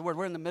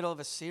We're in the middle of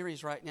a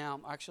series right now.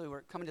 Actually,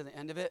 we're coming to the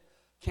end of it.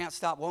 Can't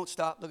stop, won't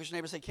stop. Look at your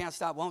neighbor and say, can't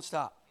stop, won't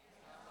stop.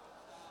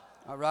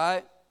 All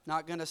right?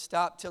 Not going to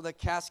stop till the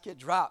casket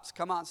drops.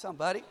 Come on,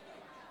 somebody.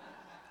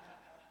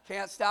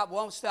 Can't stop,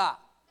 won't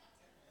stop.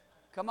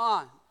 Come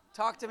on.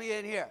 Talk to me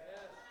in here.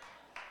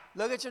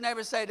 Look at your neighbor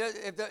and say,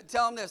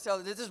 tell them this. Tell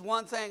them, this is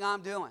one thing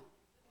I'm doing.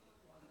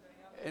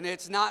 And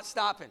it's not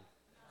stopping.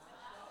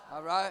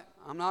 All right?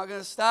 I'm not going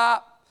to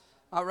stop.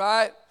 All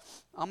right?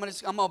 I'm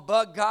gonna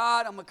bug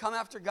God. I'm going to come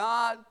after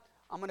God.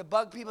 I'm going to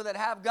bug people that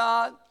have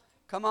God.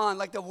 Come on,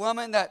 like the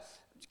woman that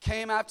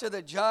came after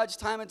the judge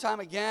time and time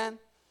again,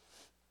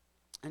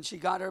 and she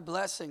got her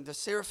blessing. The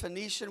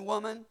Syrophoenician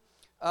woman,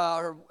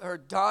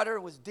 her daughter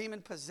was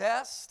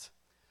demon-possessed,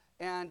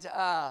 and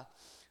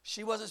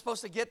she wasn't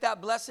supposed to get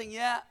that blessing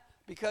yet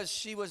because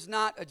she was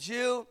not a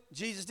Jew.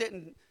 Jesus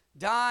didn't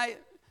die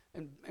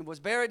and was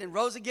buried and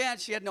rose again.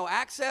 She had no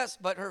access,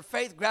 but her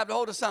faith grabbed a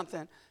hold of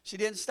something. She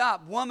didn't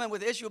stop. Woman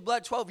with issue of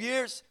blood, 12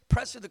 years,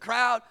 pressed through the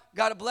crowd,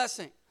 got a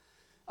blessing.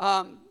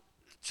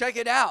 Check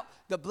it out.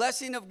 The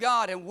blessing of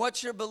God and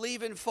what you're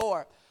believing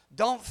for.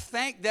 Don't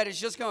think that it's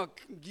just going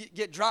to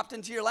get dropped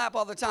into your lap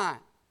all the time.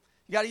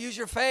 You got to use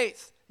your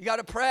faith. You got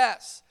to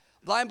press.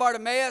 Blind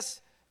Bartimaeus,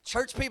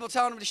 church people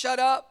telling him to shut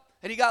up,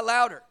 and he got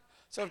louder.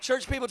 So if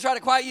church people try to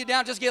quiet you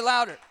down, just get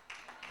louder.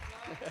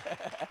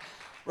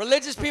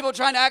 Religious people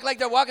trying to act like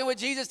they're walking with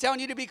Jesus, telling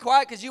you to be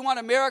quiet because you want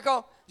a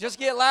miracle, just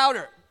get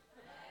louder.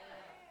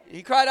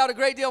 He cried out a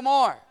great deal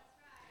more.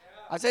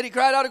 I said he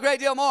cried out a great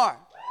deal more.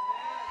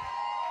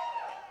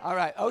 All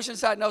right,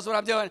 Oceanside knows what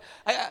I'm doing.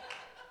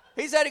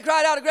 He said he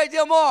cried out a great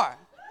deal more.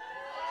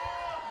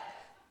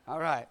 All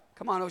right,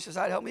 come on,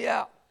 Oceanside, help me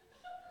out.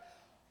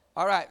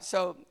 All right,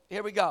 so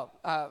here we go.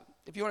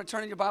 If you want to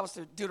turn in your Bibles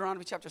to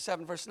Deuteronomy chapter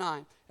 7, verse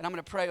 9, and I'm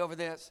going to pray over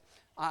this.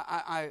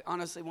 I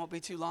honestly won't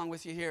be too long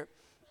with you here.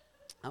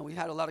 We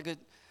had a lot of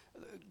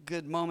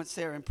good moments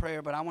there in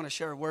prayer, but I want to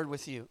share a word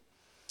with you.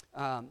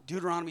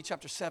 Deuteronomy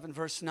chapter 7,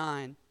 verse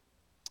 9,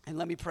 and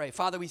let me pray.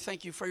 Father, we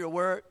thank you for your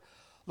word.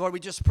 Lord,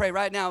 we just pray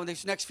right now in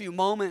these next few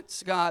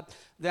moments, God,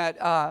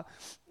 that,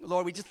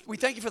 Lord, we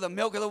thank you for the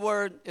milk of the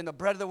word and the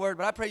bread of the word,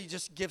 but I pray you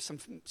just give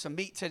some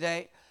meat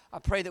today. I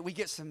pray that we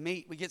get some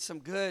meat, we get some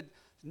good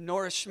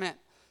nourishment,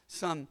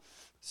 some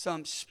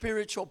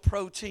spiritual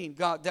protein,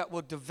 God, that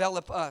will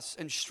develop us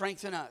and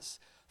strengthen us.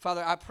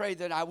 Father, I pray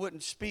that I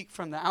wouldn't speak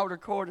from the outer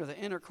court or the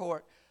inner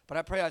court, but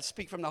I pray I'd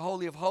speak from the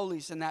Holy of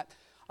Holies, and that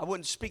I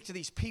wouldn't speak to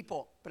these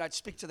people, but I'd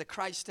speak to the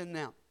Christ in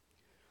them.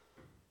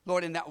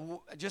 Lord, and that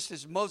just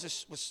as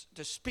Moses was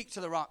to speak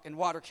to the rock and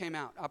water came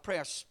out, I pray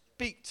I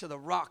speak to the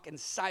rock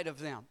inside of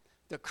them,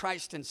 the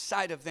Christ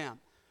inside of them,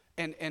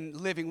 and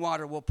living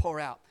water will pour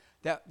out.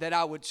 That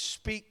I would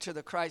speak to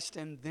the Christ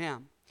in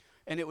them,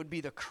 and it would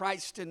be the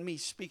Christ in me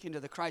speaking to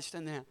the Christ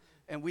in them,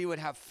 and we would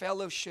have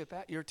fellowship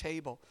at your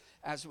table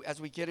as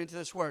we get into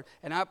this word.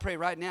 And I pray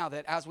right now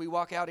that as we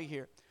walk out of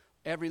here,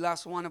 every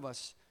last one of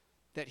us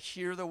that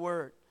hear the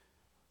word,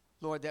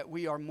 Lord, that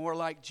we are more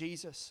like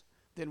Jesus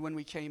than when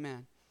we came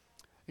in.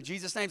 In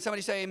Jesus' name,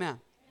 somebody say amen. Amen.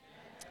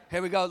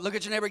 Here we go. Look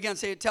at your neighbor again.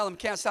 Say, tell him,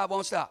 can't stop,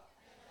 won't stop.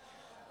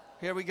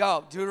 Here we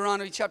go.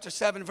 Deuteronomy chapter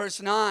 7,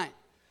 verse 9.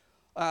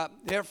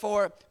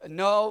 Therefore,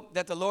 know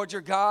that the Lord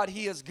your God,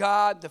 he is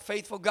God, the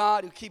faithful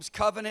God who keeps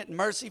covenant and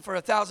mercy for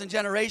 1,000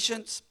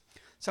 generations.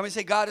 Somebody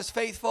say, God is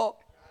faithful.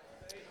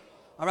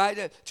 All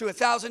right, to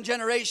 1,000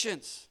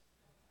 generations.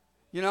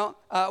 You know,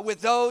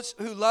 with those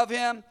who love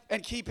him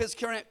and keep his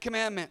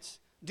commandments.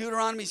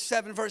 Deuteronomy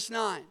 7, verse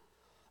 9.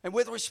 And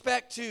with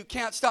respect to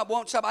can't stop,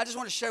 won't stop, I just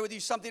want to share with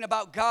you something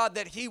about God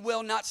that he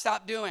will not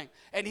stop doing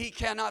and he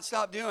cannot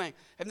stop doing.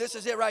 And this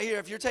is it right here.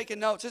 If you're taking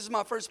notes, this is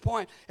my first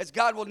point, is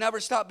God will never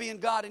stop being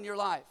God in your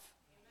life.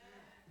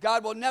 Amen.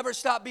 God will never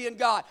stop being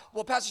God.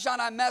 Well, Pastor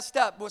Sean, I messed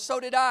up. Well, so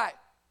did I.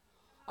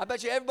 I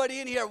bet you everybody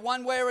in here,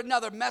 one way or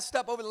another, messed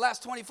up over the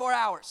last 24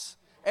 hours.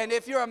 And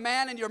if you're a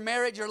man and you're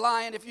married, you're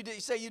lying if you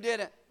say you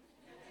didn't.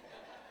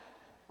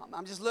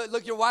 I'm just,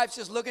 look, your wife's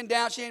just looking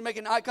down. She ain't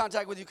making eye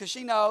contact with you because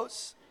she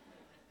knows.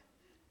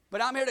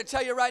 But I'm here to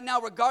tell you right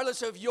now,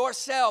 regardless of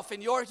yourself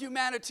and your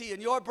humanity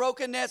and your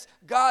brokenness,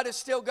 God is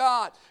still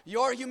God.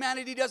 Your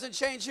humanity doesn't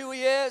change who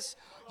he is.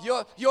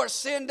 Your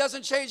sin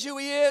doesn't change who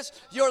he is.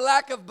 Your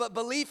lack of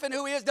belief in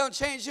who he is don't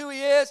change who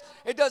he is.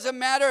 It doesn't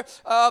matter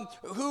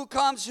who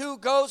comes, who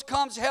goes,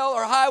 comes hell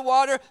or high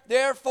water.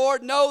 Therefore,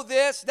 know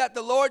this, that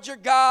the Lord your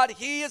God,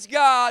 he is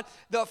God,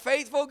 the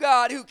faithful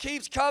God who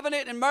keeps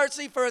covenant and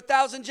mercy for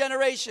 1,000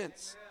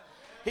 generations.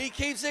 He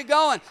keeps it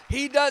going.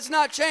 He does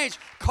not change.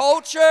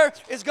 Culture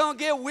is going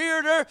to get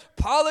weirder.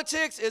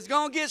 Politics is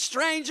going to get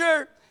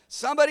stranger.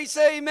 Somebody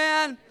say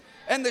amen.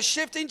 And the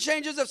shifting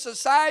changes of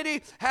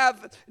society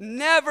have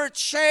never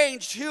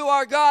changed who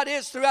our God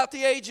is throughout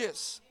the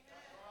ages.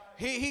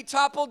 He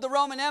toppled the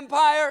Roman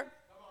Empire.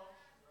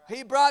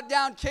 He brought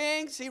down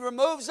kings. He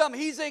removes them.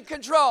 He's in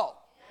control.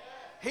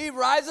 He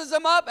rises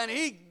them up and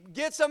he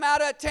gets them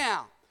out of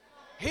town.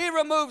 He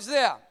removes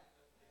them.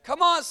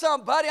 Come on,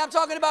 somebody. I'm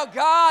talking about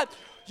God.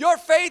 Your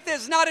faith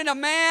is not in a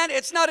man.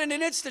 It's not in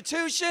an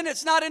institution.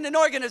 It's not in an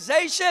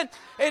organization.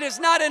 It is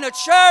not in a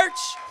church.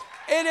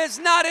 It is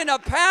not in a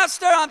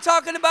pastor. I'm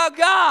talking about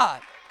God.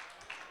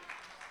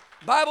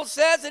 Bible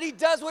says that he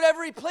does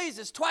whatever he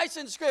pleases. Twice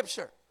in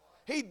Scripture.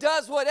 He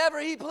does whatever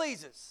he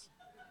pleases.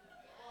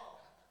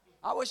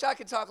 I wish I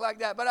could talk like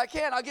that, but I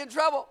can't. I'll get in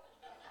trouble.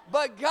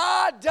 But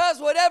God does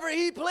whatever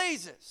he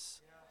pleases.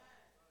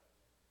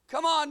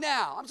 Come on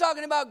now. I'm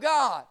talking about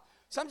God.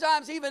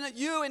 Sometimes even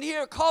you in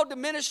here called to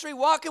ministry,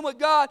 walking with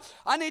God,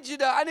 I need you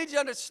to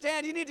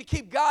understand you need to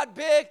keep God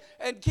big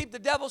and keep the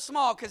devil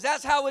small, because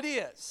that's how it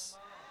is.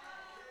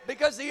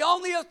 Because the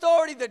only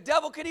authority the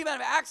devil can even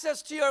have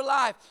access to your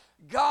life,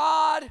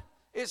 God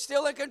is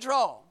still in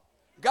control.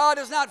 God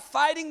is not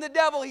fighting the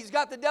devil. He's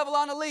got the devil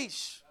on a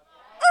leash.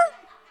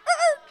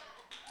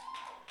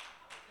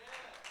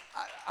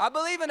 I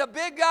believe in a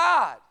big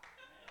God.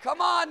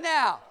 Come on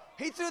now.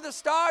 He threw the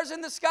stars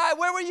in the sky.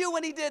 Where were you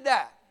when he did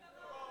that?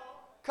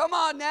 Come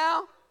on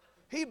now.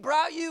 He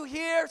brought you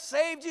here,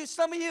 saved you.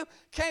 Some of you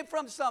came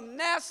from some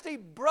nasty,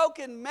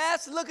 broken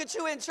mess. Look at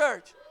you in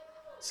church.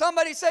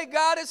 Somebody say,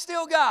 God is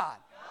still God.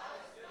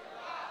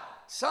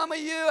 Some of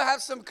you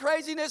have some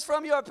craziness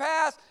from your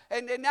past,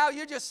 and now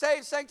you're just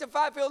saved,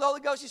 sanctified, filled with the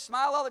Holy Ghost. You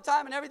smile all the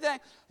time and everything.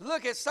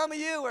 Look at some of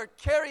you are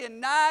carrying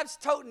knives,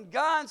 toting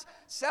guns,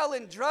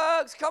 selling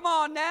drugs. Come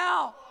on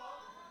now.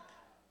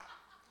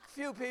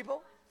 Few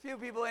people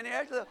in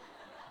here.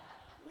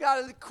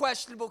 Got a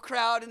questionable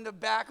crowd in the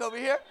back over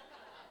here.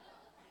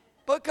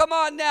 But come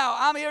on now.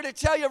 I'm here to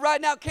tell you right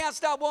now, can't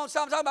stop, won't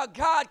stop. I'm talking about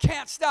God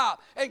can't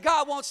stop, and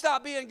God won't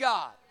stop being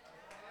God.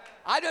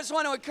 I just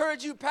want to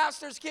encourage you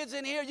pastors' kids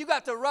in here, you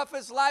got the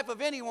roughest life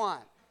of anyone.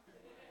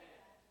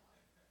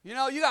 You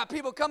know, you got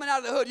people coming out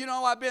of the hood. You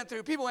know what I've been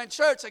through. People in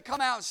church that come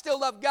out and still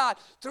love God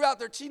throughout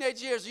their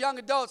teenage years. Young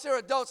adults, they're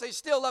adults, they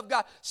still love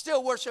God,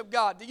 still worship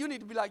God. You need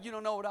to be like, you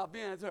don't know what I've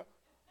been through.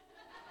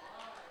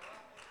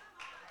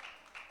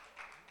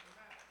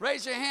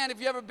 Raise your hand if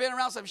you've ever been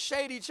around some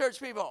shady church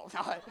people.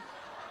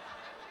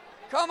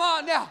 Come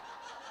on now.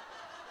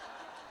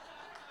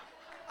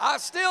 I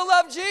still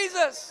love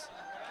Jesus.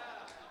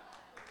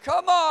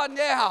 Come on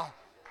now.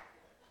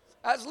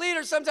 As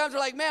leaders, sometimes we're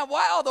like, man,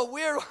 why all the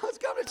weird ones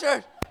come to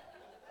church?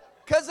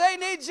 Because they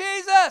need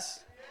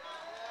Jesus.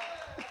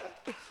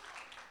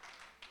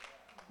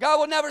 God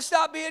will never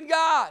stop being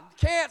God.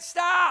 Can't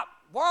stop.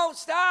 Won't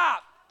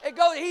stop.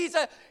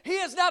 He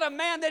is not a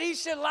man that he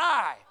should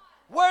lie.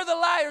 We're the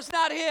liars,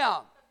 not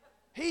him.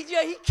 He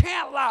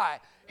can't lie.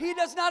 He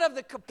does not have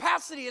the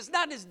capacity. It's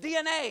not in his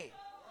DNA.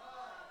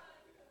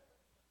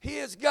 He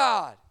is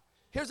God.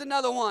 Here's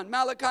another one,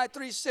 Malachi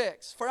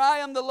 3:6. For I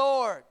am the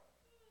Lord.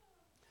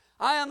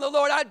 I am the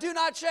Lord. I do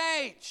not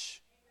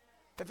change.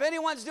 If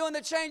anyone's doing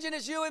the changing,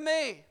 it's you and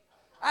me.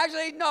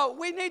 Actually, no,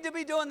 we need to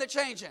be doing the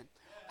changing.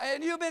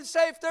 And you've been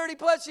saved 30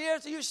 plus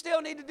years, so you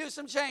still need to do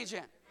some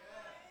changing.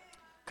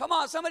 Come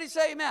on, somebody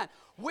say amen.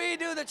 We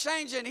do the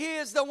changing. He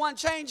is the one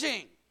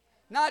changing.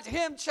 Not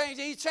him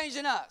changing. He's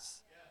changing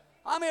us.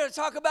 I'm here to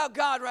talk about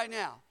God right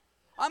now.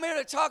 I'm here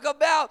to talk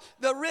about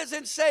the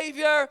risen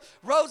Savior,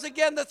 rose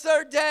again the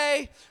third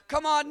day.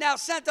 Come on now,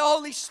 sent the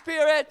Holy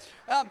Spirit.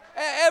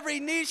 Every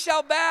knee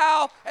shall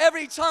bow,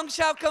 every tongue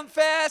shall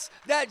confess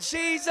that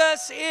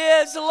Jesus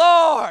is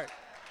Lord.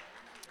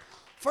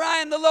 For I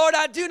am the Lord,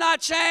 I do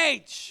not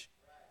change.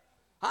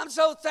 I'm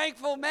so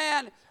thankful,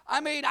 man. I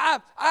mean,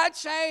 I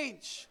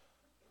changed.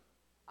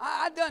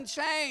 I done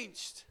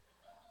changed.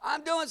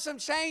 I'm doing some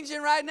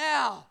changing right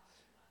now.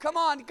 Come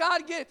on,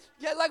 God, get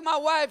like my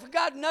wife.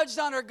 God nudged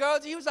on her, girl.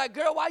 He was like,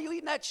 girl, why are you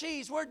eating that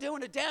cheese? We're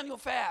doing a Daniel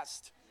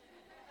fast.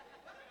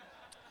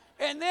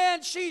 And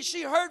then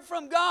she heard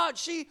from God.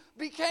 She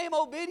became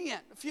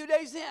obedient a few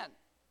days in.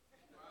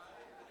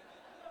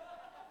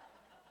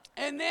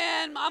 And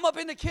then I'm up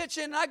in the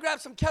kitchen, and I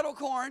grabbed some kettle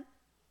corn.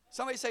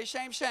 Somebody say,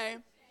 shame,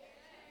 shame.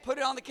 Put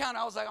it on the counter.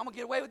 I was like, I'm going to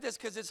get away with this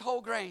because it's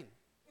whole grain.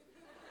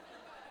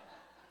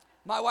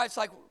 My wife's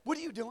like, what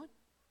are you doing?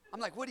 I'm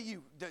like, what are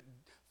you, the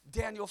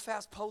Daniel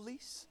fast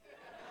police?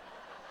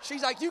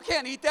 She's like, you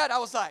can't eat that. I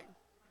was like,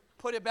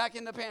 put it back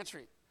in the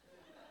pantry.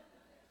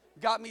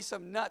 Got me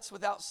some nuts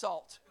without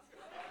salt.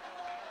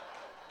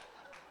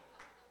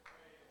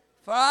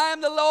 For I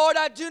am the Lord,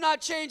 I do not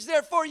change,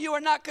 therefore you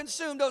are not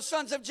consumed, O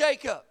sons of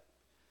Jacob.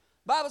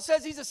 Bible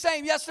says he's the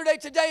same yesterday,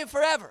 today, and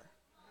forever.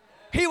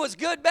 He was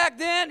good back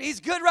then. He's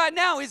good right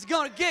now. He's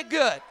going to get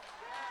good.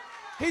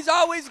 He's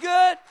always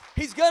good.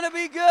 He's going to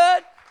be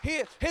good.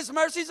 His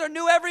mercies are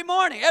new every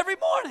morning. Every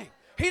morning.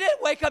 He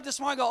didn't wake up this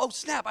morning and go, oh,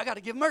 snap, I got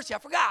to give mercy. I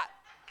forgot.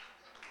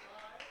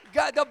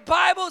 God, the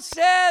Bible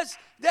says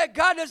that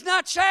God does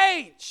not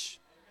change.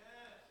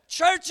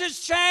 Churches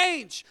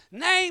change.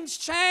 Names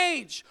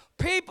change.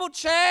 People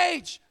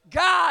change.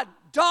 God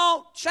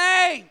don't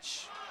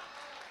change.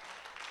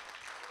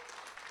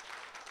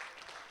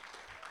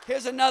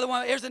 Here's another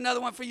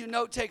one for you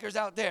note takers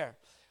out there.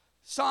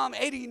 Psalm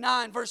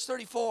 89, verse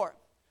 34.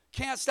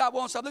 Can't stop,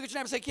 won't stop. Look at your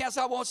neighbor and say, can't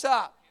stop, won't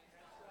stop.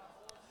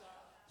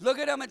 Look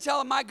at him and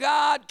tell him, my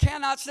God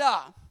cannot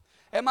stop.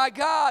 And my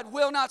God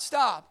will not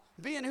stop.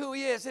 being who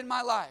He is in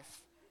my life.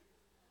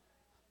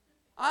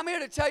 I'm here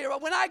to tell you,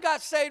 when I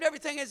got saved,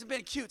 everything hasn't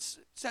been cute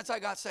since I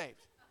got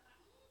saved.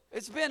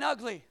 It's been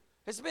ugly.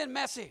 It's been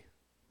messy.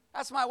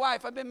 That's my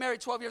wife. I've been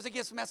married 12 years. It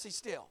gets messy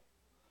still.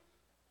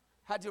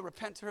 Had to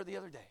repent to her the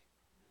other day.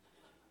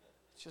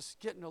 Just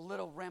getting a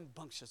little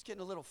rambunctious,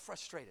 getting a little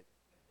frustrated.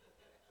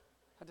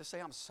 Had to say,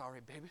 I'm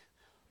sorry, baby,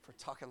 for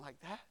talking like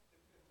that.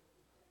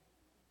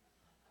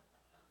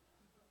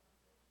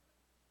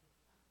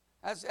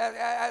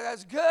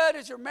 As good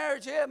as your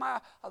marriage is, I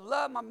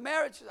love my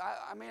marriage.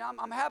 I mean,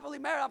 I'm happily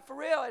married. I'm for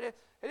real. It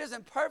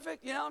isn't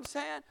perfect, you know what I'm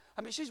saying?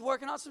 I mean, she's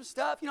working on some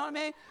stuff, you know what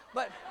I mean?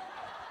 But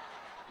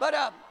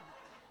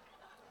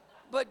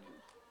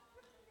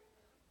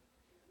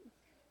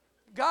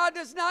God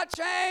does not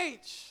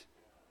change.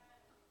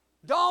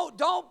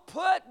 Don't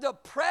put the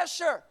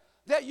pressure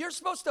that you're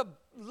supposed to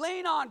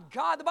lean on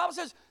God. The Bible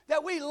says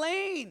that we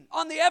lean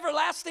on the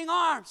everlasting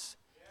arms.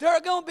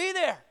 They're going to be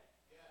there.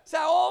 It's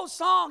that old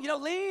song,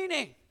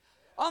 leaning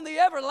on the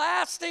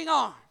everlasting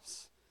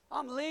arms.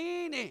 I'm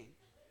leaning.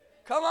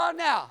 Come on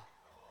now.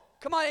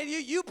 Come on,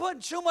 you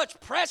putting too much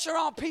pressure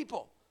on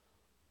people.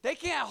 They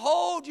can't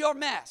hold your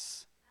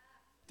mess.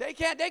 They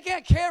can't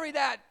carry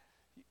that.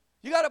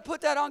 You got to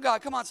put that on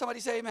God. Come on, somebody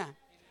say amen.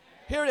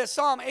 Here it is,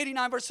 Psalm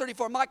 89, verse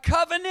 34. My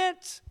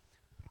covenant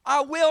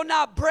I will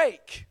not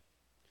break,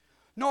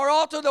 nor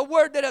alter the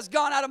word that has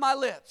gone out of my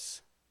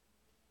lips.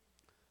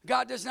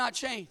 God does not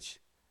change.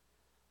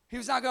 He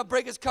was not going to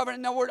break His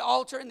covenant. The word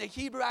alter in the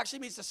Hebrew actually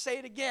means to say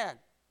it again.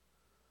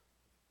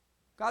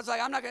 God's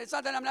like, it's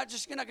not that I'm not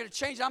going to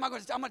change it. I'm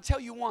going to tell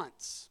you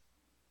once.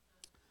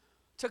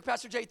 Took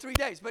Pastor Jay 3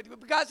 days, but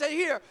God said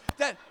here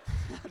that,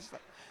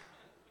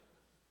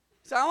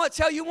 so I want to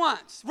tell you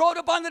once. Wrote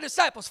upon the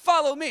disciples,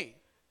 follow me.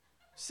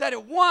 Said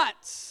it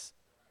once.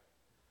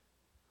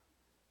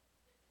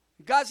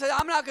 God said,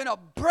 I'm not going to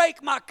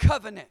break my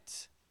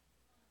covenant.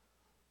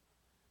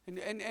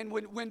 And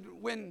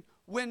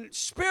when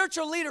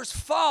spiritual leaders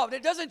fall,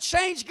 it doesn't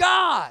change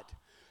God.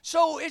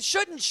 So it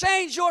shouldn't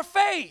change your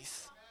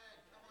faith.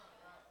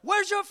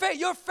 Where's your faith?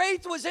 Your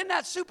faith was in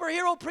that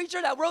superhero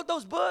preacher that wrote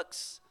those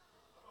books?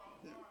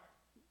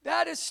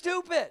 That is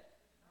stupid.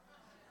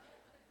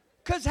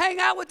 Because hang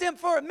out with them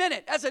for a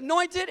minute. As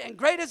anointed and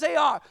great as they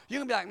are,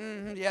 you're going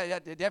to be like, yeah,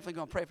 they're definitely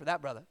going to pray for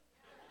that brother.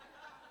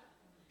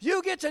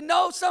 You get to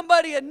know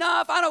somebody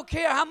enough. I don't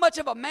care how much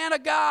of a man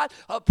of God,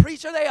 a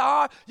preacher they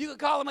are. You can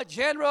call them a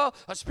general,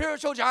 a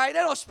spiritual giant.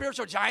 They're no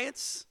spiritual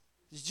giants.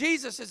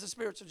 Jesus is a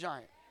spiritual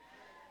giant.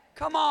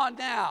 Come on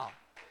now.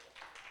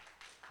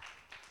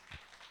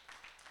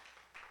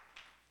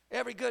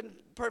 Every good and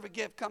perfect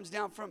gift comes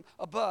down from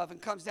above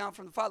and comes down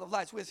from the Father of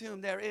lights, with whom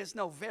there is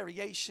no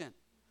variation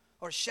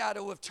or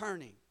shadow of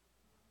turning.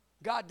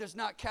 God does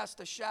not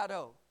cast a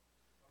shadow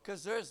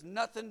because there's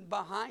nothing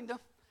behind Him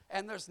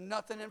and there's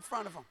nothing in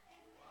front of Him.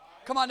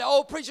 Come on, the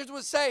old preachers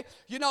would say,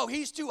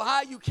 He's too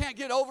high, you can't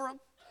get over Him.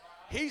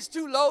 He's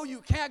too low,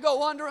 you can't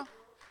go under Him.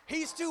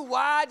 He's too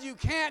wide, you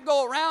can't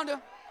go around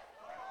Him.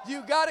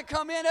 You got to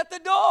come in at the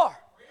door.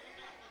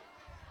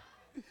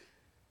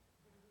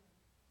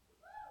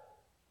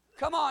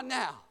 Come on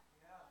now.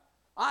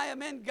 I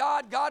am in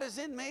God. God is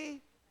in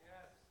me.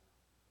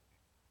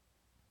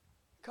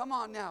 Come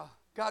on now.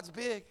 God's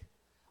big.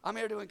 I'm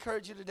here to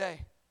encourage you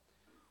today.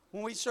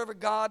 When we serve a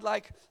God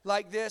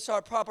like this,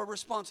 our proper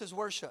response is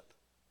worship.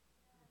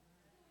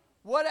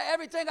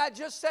 Everything I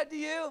just said to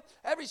you,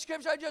 every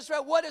scripture I just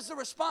read, what is the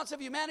response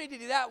of humanity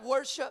to that?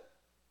 Worship.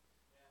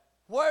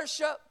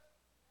 Worship.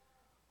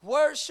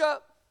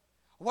 Worship.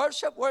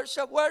 Worship,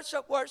 worship,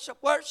 worship, worship,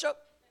 worship.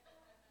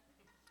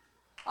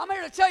 I'm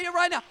here to tell you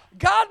right now,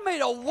 God made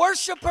a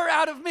worshiper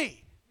out of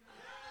me.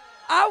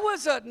 I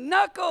was a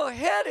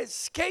knuckle-headed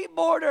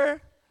skateboarder,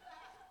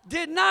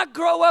 did not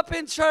grow up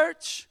in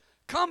church,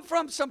 come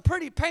from some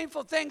pretty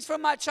painful things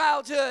from my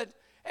childhood,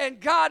 and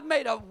God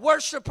made a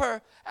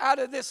worshiper out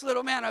of this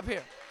little man up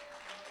here.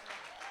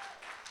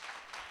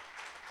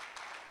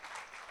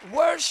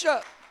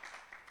 Worship.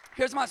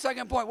 Here's my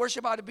second point.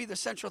 Worship ought to be the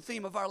central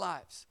theme of our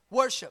lives.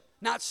 Worship,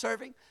 not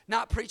serving,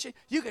 not preaching.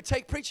 You could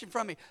take preaching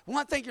from me.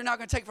 One thing you're not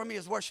going to take from me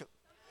is worship.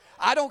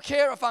 I don't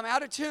care if I'm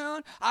out of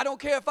tune. I don't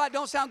care if I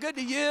don't sound good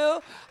to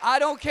you. I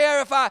don't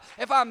care if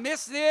I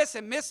miss this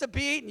and miss a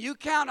beat and you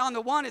count on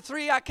the 1 and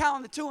 3, I count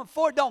on the 2 and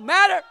 4. It don't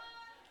matter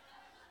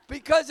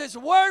because it's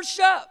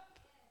worship.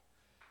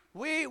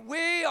 We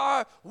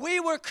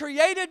were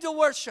created to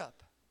worship.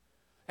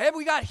 Hey,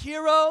 we got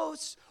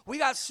heroes. We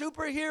got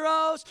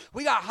superheroes.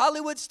 We got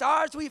Hollywood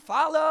stars we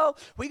follow.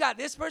 We got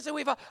this person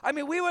we follow. I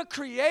mean, we were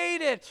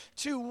created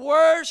to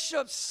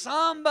worship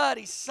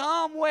somebody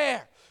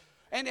somewhere.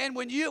 And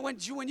when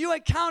you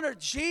encounter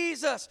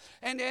Jesus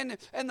and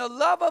the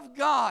love of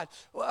God,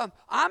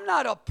 I'm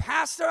not a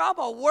pastor. I'm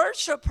a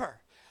worshiper.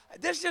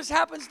 This just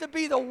happens to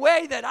be the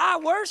way that I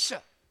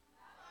worship.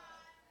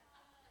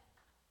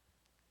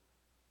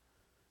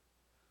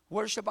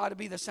 Worship ought to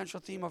be the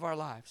central theme of our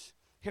lives.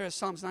 Here is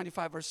Psalms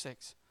 95, verse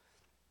 6.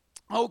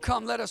 Oh,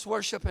 come, let us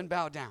worship and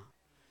bow down.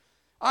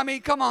 I mean,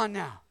 come on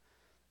now.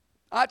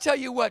 I tell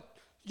you what,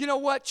 You know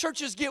what?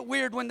 Churches get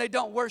weird when they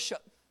don't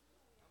worship.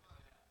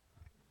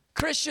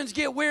 Christians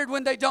get weird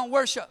when they don't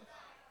worship.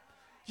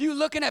 You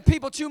looking at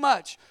people too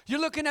much. You're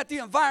looking at the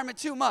environment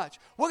too much.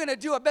 We're going to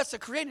do our best to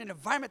create an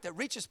environment that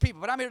reaches people.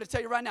 But I'm here to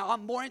tell you right now,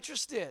 I'm more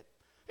interested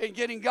in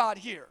getting God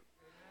here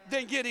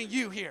than getting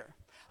you here.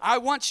 I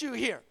want you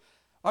here.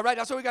 All right,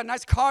 that's why we got a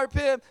nice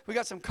carpet. We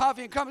got some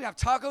coffee and company. We have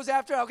tacos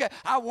after. Okay,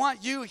 I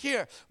want you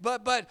here.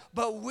 But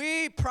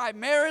we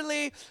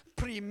primero,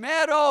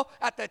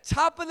 at the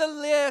top of the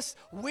list,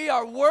 we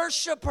are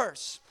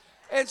worshipers.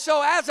 And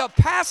so as a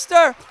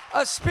pastor,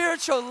 a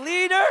spiritual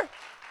leader,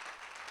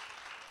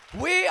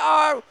 we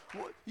are,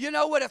 you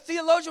know what a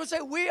theologian would say?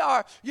 We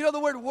are, you know, the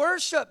word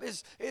worship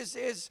is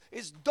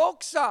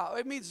doxa.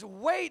 It means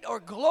weight or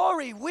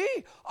glory. We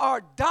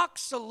are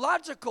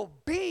doxological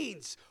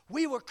beings.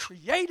 We were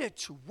created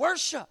to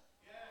worship.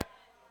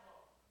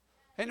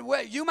 And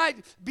you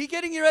might be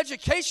getting your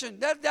education.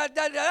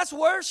 That's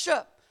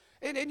worship.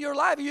 In your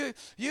life,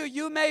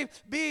 you may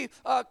be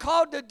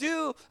called to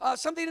do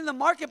something in the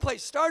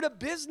marketplace, start a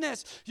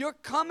business. You're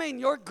coming,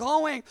 you're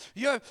going,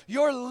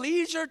 your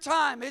leisure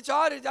time. It's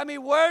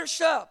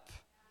worship.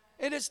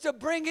 It is to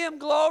bring Him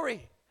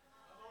glory.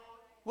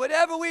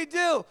 Whatever we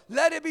do,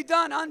 let it be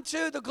done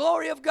unto the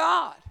glory of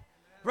God,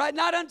 right?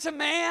 Not unto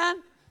man.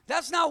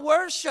 That's not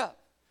worship.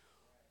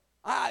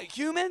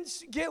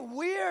 Humans get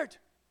weird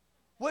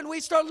when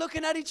we start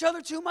looking at each other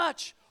too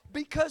much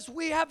because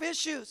we have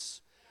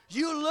issues.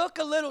 You look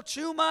a little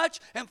too much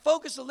and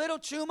focus a little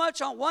too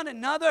much on one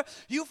another.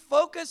 You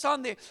focus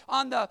on the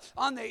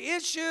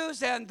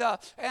issues and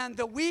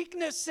the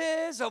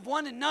weaknesses of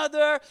one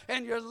another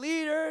and your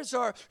leaders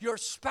or your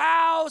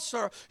spouse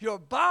or your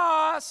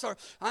boss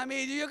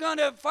you're going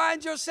to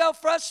find yourself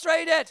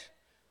frustrated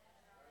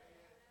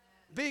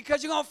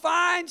because you're going to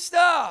find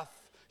stuff.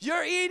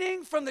 You're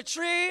eating from the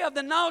tree of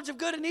the knowledge of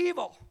good and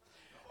evil,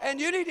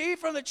 and you need to eat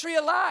from the tree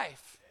of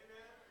life.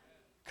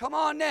 Come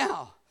on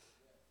now.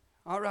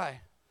 All right.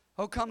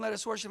 Oh, come, let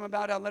us worship Him,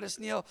 bow down. Let us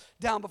kneel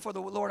down before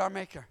the Lord our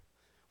Maker.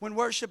 When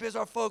worship is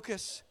our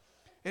focus,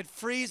 it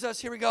frees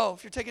us. Here we go.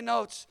 If you're taking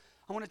notes,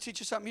 I want to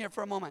teach you something here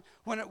for a moment.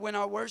 When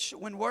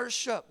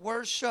worship,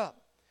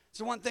 it's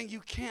the one thing you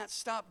can't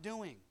stop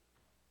doing.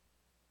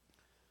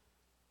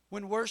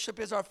 When worship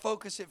is our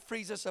focus, it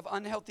frees us of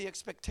unhealthy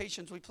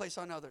expectations we place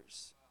on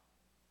others.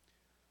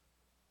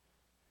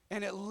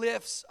 And it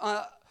lifts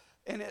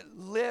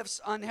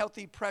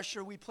unhealthy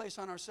pressure we place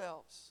on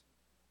ourselves.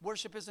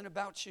 Worship isn't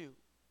about you.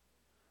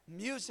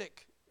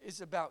 Music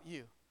is about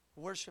you.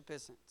 Worship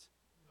isn't.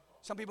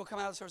 Some people come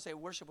out of the service and say,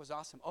 worship was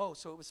awesome. Oh,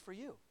 so it was for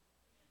you.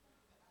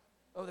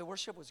 Oh, the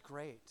worship was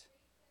great.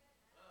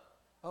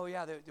 Oh,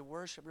 yeah, the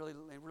worship really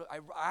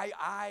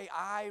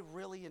I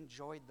really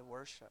enjoyed the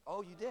worship.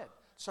 Oh, you did.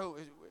 So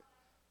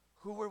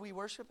who were we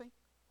worshiping?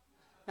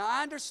 Now,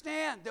 I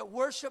understand that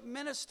worship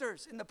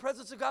ministers. In the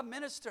presence of God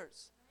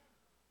ministers.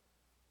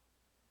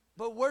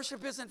 But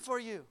worship isn't for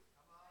you.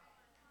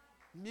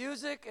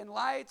 Music and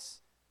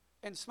lights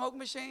and smoke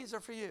machines are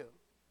for you.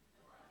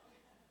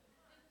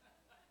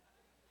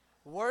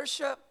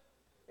 Worship,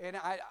 and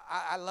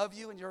I love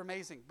you and you're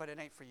amazing, but it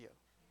ain't for you.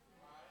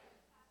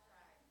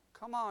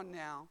 Come on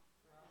now.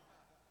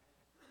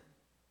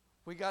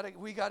 We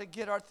gotta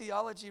get our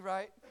theology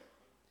right.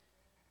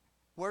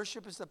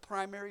 Worship is the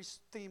primary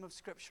theme of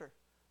Scripture.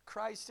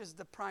 Christ is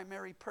the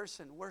primary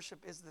person.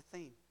 Worship is the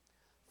theme.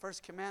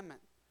 First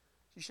commandment,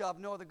 you shall have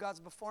no other gods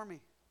before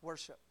me.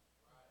 Worship.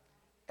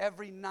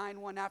 Every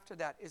 9-1 after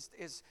that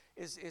is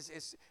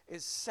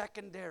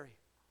secondary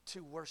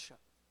to worship.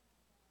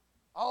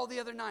 All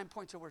the other 9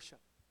 point to worship.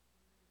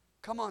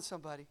 Come on,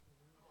 somebody.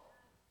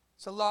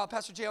 So law,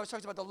 Pastor Jay always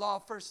talks about the law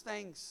of first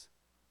things.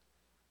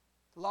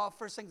 The law of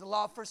first things, the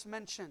law of first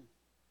mention.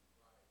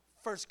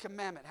 First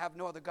commandment, have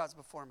no other gods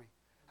before me.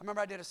 I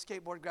remember I did a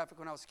skateboard graphic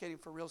when I was skating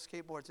for real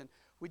skateboards, and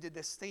we did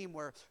this theme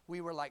where we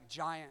were like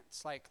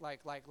giants, like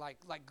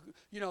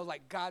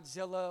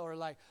Godzilla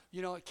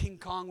or King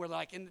Kong. We're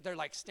they're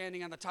like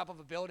standing on the top of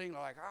a building,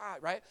 like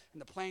right,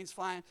 and the plane's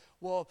flying.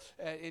 Well,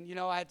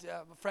 I had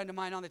a friend of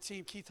mine on the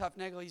team, Keith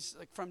Huffnagel. He's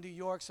from New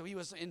York, so he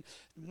was in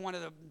one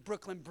of the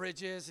Brooklyn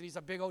bridges, and he's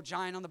a big old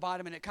giant on the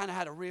bottom, and it kind of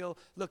had a real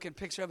looking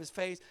picture of his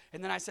face.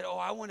 And then I said,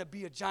 I want to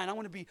be a giant. I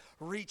want to be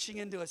reaching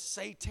into a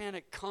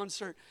satanic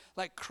concert,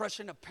 like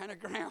crushing a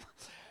pentagram.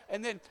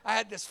 And then I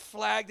had this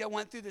flag that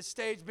went through the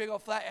stage, big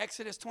old flag,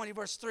 Exodus 20,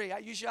 verse 3.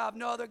 You shall have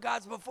no other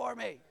gods before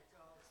me.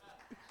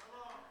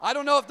 I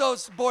don't know if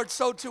those boards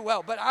sold too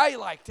well, but I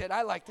liked it.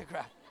 I liked the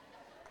crowd.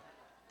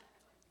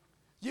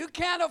 You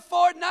can't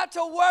afford not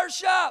to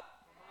worship.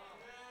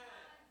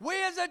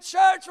 We as a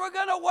church, we're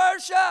going to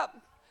worship.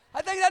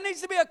 I think that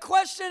needs to be a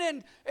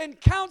question in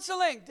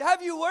counseling.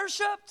 Have you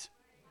worshiped?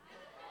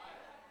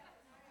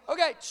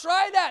 Okay,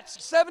 try that.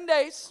 7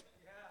 days.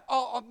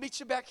 I'll meet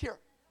you back here.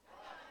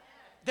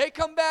 They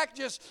come back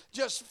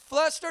just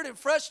flustered and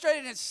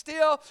frustrated and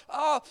still,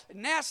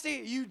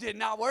 nasty. You did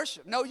not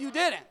worship. No, you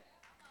didn't.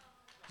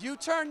 You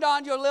turned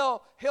on your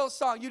little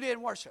Hillsong. You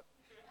didn't worship.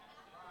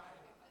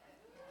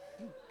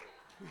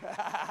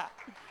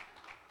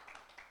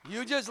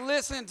 You just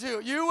listen to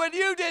it. You and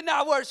you did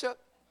not worship.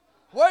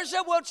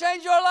 Worship will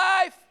change your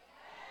life.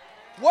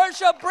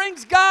 Worship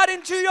brings God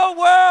into your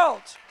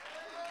world.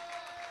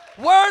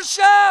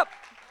 Worship.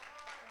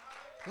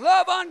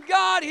 Love on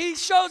God. He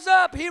shows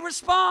up. He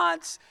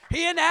responds.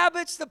 He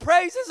inhabits the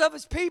praises of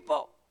his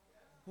people.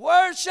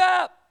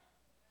 Worship.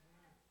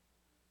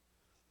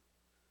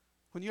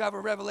 When you have a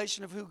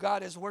revelation of who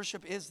God is,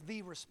 worship is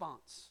the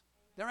response.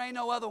 There ain't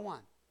no other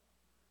one.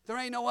 There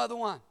ain't no other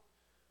one.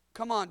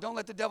 Come on, don't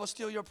let the devil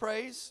steal your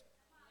praise.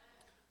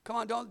 Come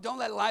on, don't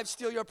let life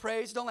steal your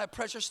praise. Don't let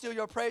pressure steal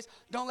your praise.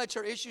 Don't let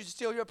your issues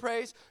steal your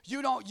praise.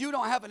 You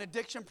don't have an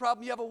addiction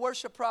problem. You have a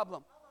worship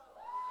problem.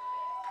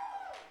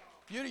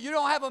 You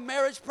don't have a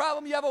marriage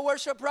problem. You have a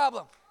worship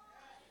problem.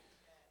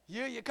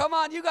 You come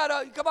on.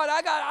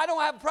 I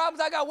don't have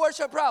problems. I got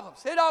worship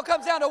problems. It all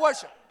comes down to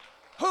worship.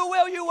 Who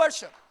will you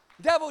worship?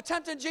 Devil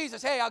tempting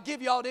Jesus. Hey, I'll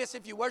give you all this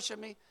if you worship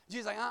me.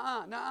 Jesus like,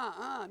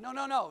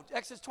 no.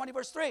 Exodus 20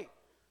 verse 3.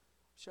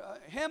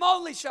 Him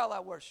only shall I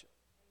worship.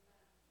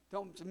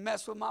 Don't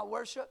mess with my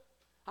worship.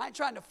 I ain't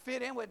trying to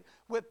fit in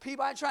with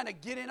people. I ain't trying to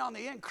get in on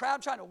the in crowd.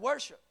 I'm trying to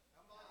worship.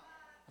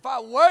 If I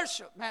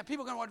worship, man,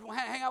 people are going to want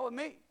to hang out with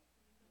me.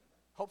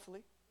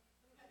 Hopefully.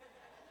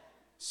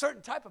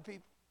 Certain type of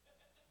people.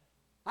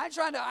 I ain't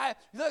trying to,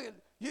 look,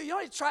 you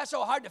don't need to try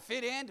so hard to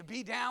fit in, to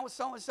be down with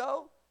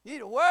so-and-so. You need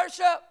to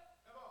worship.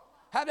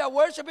 Have that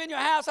worship in your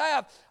house.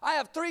 I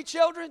have 3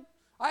 children.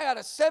 I got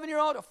a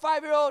 7-year-old, a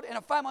 5-year-old, and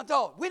a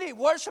 5-month-old. We need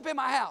worship in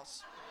my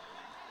house.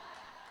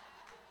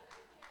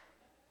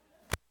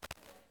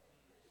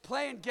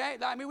 Playing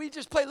games. I mean, we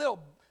just play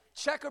little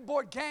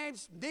checkerboard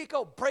games.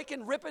 Nico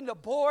ripping the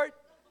board.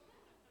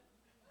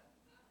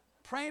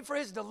 Praying for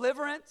his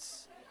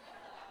deliverance.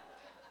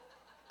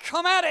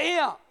 Come out of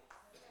him.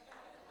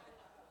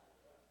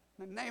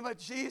 In the name of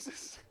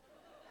Jesus.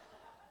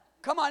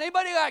 Come on,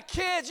 anybody got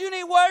kids? You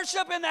need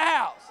worship in the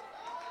house.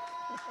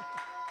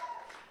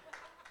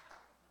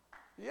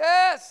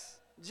 Yes,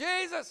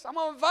 Jesus, I'm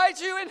going to invite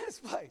you in this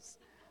place.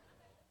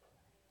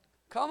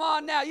 Come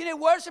on now. You need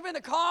worship in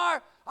the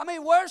car? I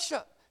mean,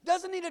 worship.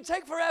 Doesn't need to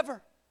take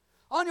forever.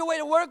 On your way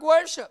to work,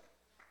 worship.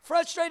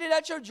 Frustrated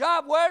at your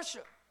job,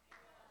 worship.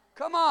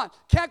 Come on.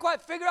 Can't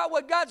quite figure out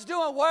what God's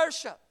doing,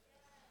 worship.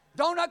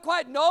 Don't not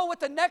quite know what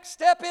the next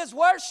step is,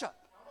 worship.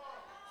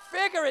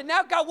 Figure it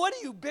out. God, what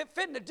are you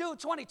fitting to do in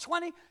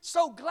 2020?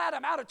 So glad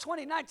I'm out of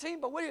 2019,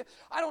 but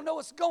I don't know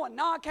what's going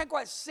on. I can't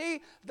quite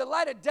see the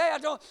light of day.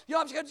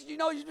 You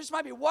just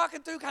might be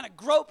walking through kind of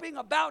groping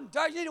about in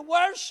dark. You need to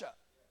worship.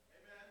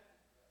 Amen.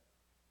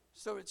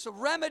 So it's a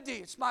remedy.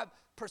 It's my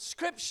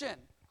prescription.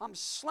 I'm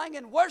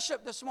slanging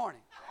worship this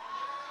morning.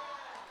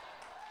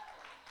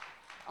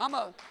 I'm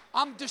a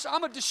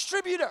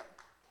distributor.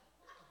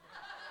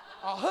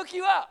 I'll hook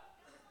you up.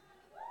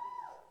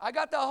 I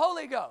got the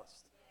Holy Ghost.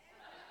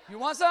 You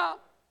want some?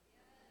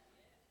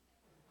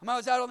 I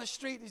was out on the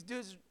street. These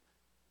dudes,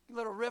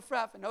 little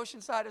riffraff in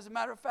Oceanside, as a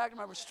matter of fact. I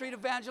remember street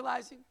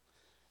evangelizing.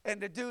 And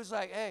the dude's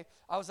like, hey,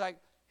 I was like,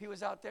 he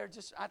was out there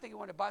I think he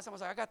wanted to buy something. I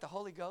was like, I got the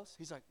Holy Ghost.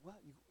 He's like, what?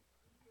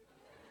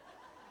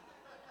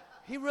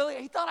 He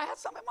thought I had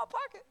something in my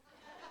pocket.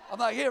 I'm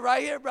like, here,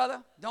 right here,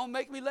 brother. Don't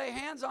make me lay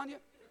hands on you.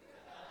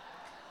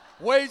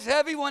 Weighs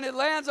heavy when it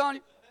lands on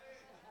you.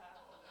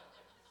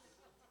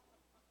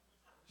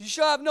 You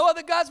shall have no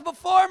other gods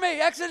before me.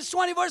 Exodus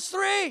 20, verse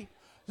 3.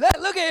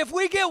 Look, if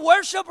we get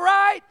worship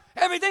right,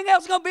 everything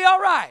else is going to be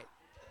all right.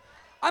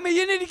 I mean,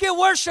 you need to get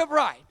worship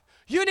right.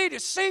 You need to,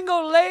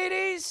 single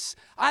ladies,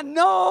 I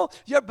know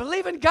you're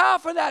believing God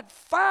for that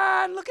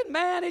fine-looking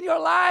man in your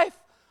life,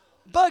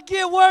 but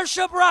get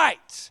worship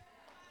right.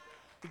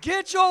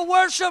 Get your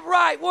worship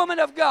right, woman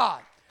of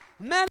God.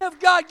 Men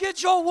of God,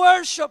 get your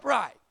worship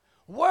right.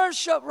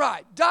 Worship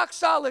right.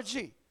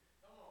 Doxology.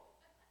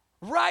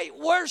 Right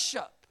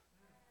worship.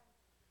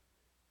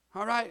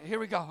 All right, here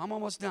we go. I'm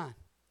almost done.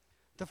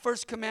 The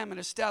first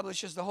commandment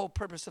establishes the whole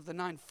purpose of the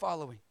 9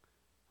 following.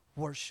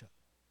 Worship.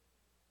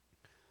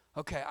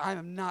 Okay, I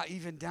am not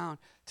even down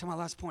to my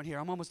last point here.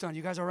 I'm almost done.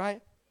 You guys all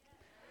right?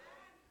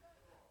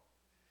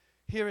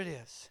 Here it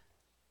is.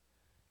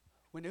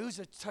 When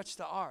Uzzah touched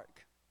the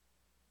ark,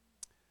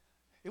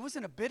 it was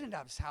in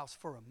Abinadab's house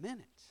for a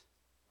minute.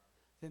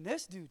 Then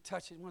this dude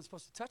touched it. He wasn't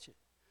supposed to touch it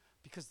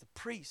because the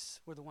priests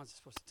were the ones that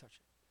were supposed to touch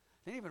it.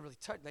 They didn't even really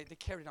touch it. They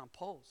carried it on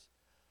poles.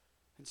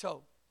 And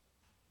so,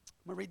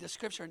 I'm going to read the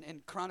scripture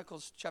in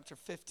Chronicles chapter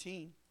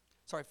 15.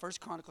 1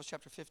 Chronicles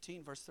chapter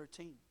 15, verse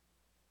 13.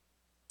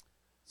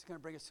 It's going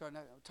to bring us to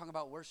talking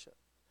about worship.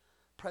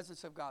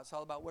 Presence of God. It's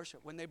all about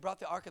worship. When they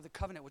brought the Ark of the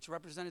Covenant, which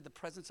represented the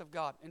presence of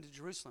God, into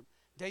Jerusalem,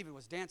 David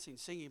was dancing,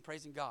 singing,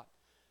 praising God.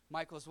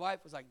 Michael's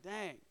wife was like,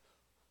 dang,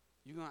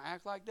 you going to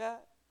act like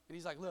that? And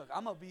he's like, look,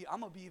 I'm going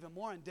to be even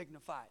more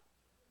undignified.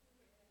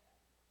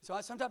 So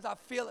sometimes I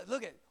feel it.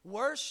 Look at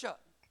worship.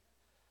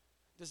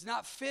 Does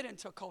not fit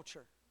into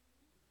culture.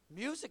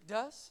 Music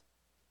does.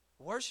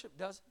 Worship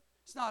doesn't.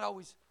 It's not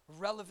always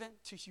relevant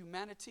to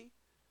humanity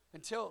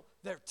until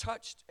they're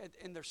touched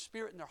in their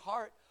spirit and their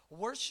heart.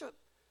 Worship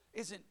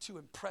isn't to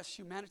impress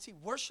humanity.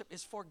 Worship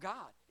is for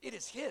God. It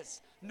is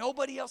His.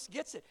 Nobody else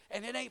gets it,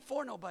 and it ain't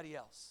for nobody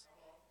else.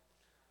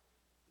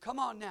 Come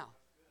on now.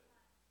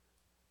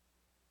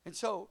 And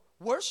so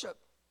worship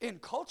in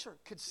culture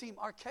could seem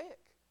archaic.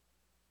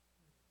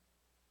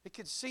 It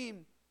could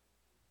seem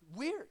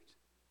weird.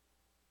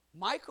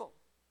 Michael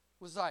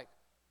was like,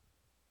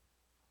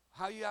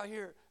 how you out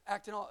here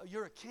acting all,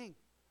 you're a king.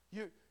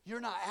 You're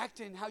not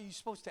acting how you're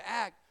supposed to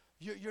act.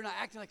 You're not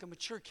acting like a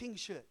mature king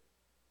should.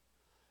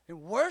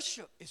 And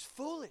worship is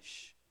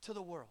foolish to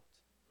the world.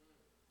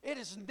 It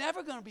is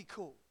never going to be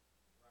cool.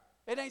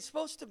 It ain't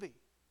supposed to be.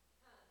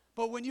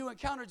 But when you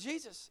encounter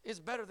Jesus, it's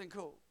better than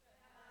cool.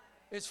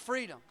 It's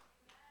freedom.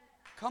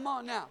 Come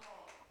on now.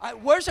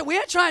 Worship, we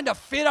ain't trying to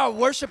fit our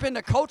worship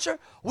into culture.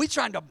 We're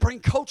trying to bring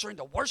culture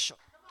into worship.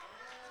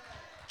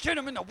 Get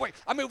them in the way.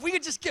 I mean, if we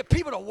could just get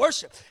people to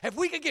worship, if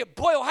we could get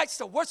Boyle Heights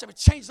to worship, it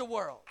change the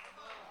world.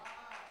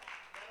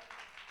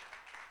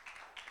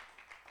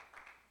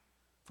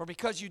 For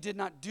because you did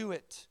not do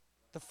it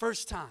the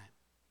first time,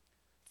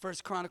 1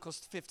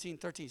 Chronicles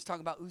 15:13, he's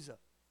talking about Uzzah.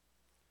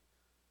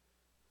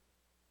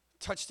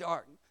 Touched the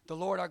ark. The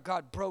Lord our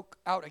God broke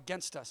out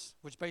against us,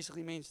 which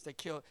basically means he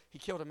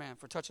killed a man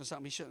for touching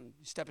something he shouldn't.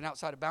 He's stepping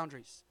outside of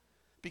boundaries.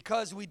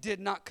 Because we did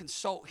not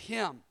consult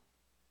him.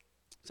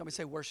 Somebody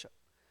say worship.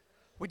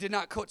 We did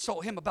not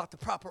consult him about the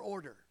proper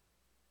order.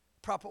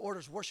 Proper order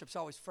is worship's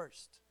always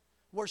first.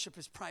 Worship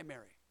is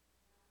primary.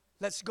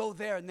 Let's go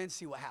there and then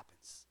see what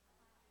happens.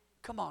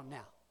 Come on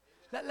now.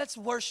 Let's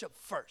worship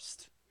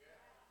first.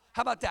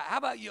 How about that? How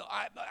about you?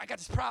 I got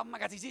this problem. I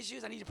got these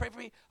issues. I need you to pray for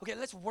me. Okay,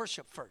 let's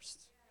worship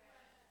first.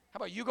 How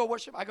about you go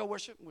worship? I go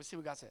worship. We'll see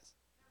what God says.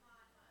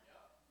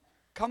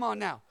 Come on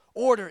now.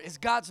 Order is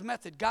God's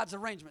method, God's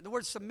arrangement. The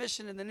word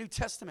submission in the New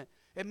Testament,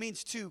 it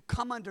means to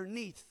come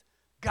underneath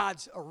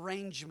God's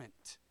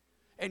arrangement.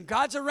 And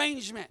God's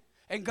arrangement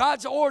and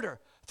God's order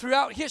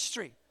throughout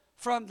history,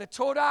 from the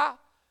Torah,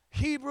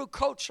 Hebrew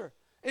culture,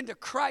 into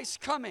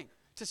Christ coming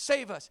to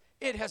save us,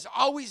 it has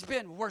always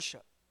been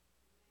worship.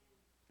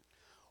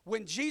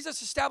 When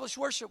Jesus established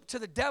worship to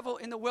the devil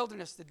in the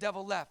wilderness, the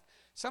devil left.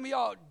 Some of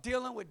y'all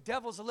dealing with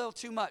devils a little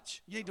too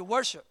much. You need to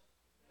worship.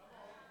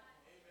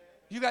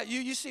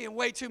 You seeing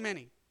way too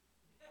many.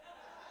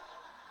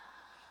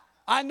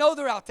 I know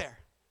they're out there.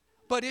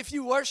 But if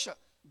you worship,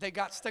 they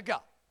got to go.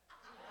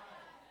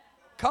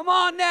 Come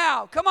on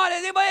now. Come on.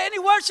 Any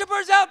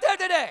worshipers out there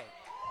today?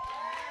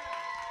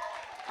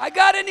 I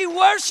got any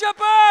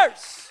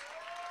worshipers?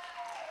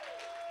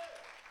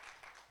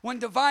 When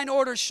divine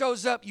order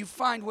shows up, you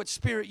find what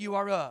spirit you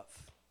are of.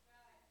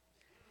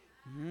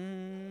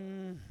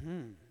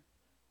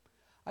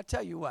 I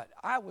tell you what,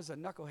 I was a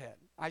knucklehead.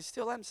 I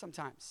still am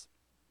sometimes.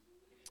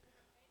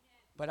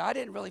 But I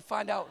didn't really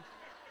find out.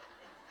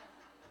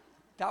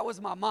 That was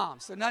my mom,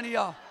 so none of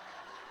y'all.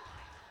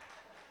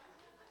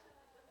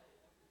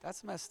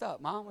 That's messed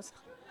up, Mom.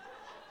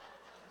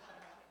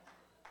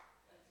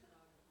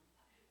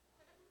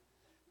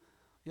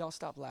 Y'all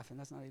stop laughing.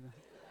 That's not even.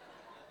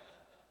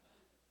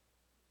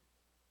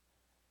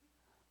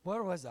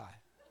 Where was I?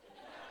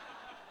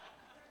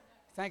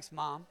 Thanks,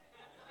 Mom.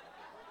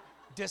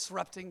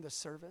 Disrupting the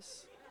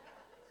service.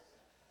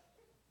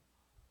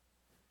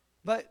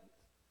 But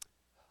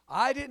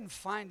I didn't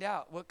find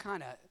out what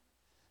kind of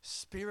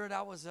spirit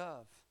I was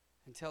of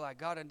until I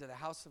got into the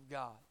house of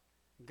God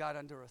and got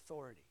under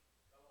authority.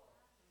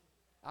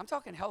 I'm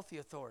talking healthy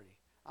authority.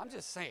 I'm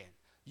just saying,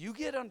 you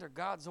get under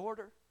God's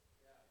order,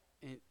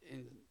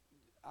 and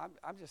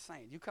I'm just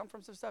saying, you come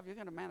from some stuff, you're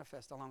going to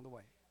manifest along the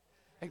way.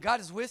 And God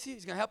is with you.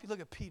 He's going to help you. Look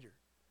at Peter.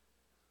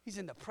 He's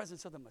in the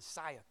presence of the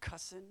Messiah,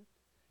 cussing,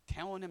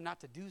 telling him not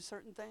to do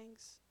certain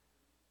things.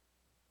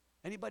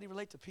 Anybody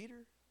relate to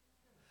Peter?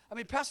 I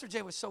mean, Pastor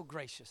Jay was so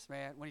gracious,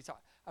 man, when he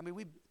talked. I mean,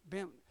 we've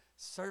been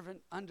serving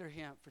under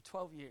him for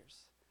 12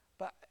 years.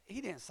 But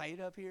he didn't say it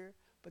up here,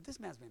 but this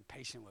man's been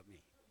patient with me.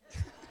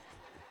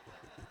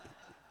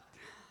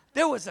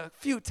 There was a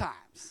few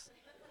times,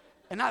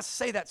 and I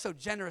say that so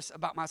generous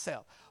about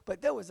myself, but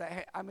there was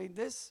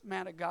this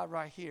man of God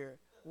right here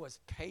was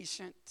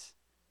patient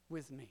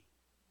with me.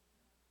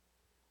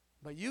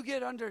 But you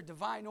get under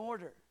divine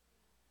order,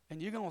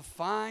 and you're going to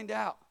find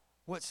out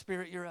what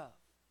spirit you're of.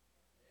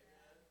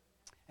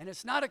 And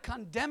it's not a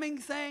condemning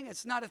thing.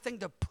 It's not a thing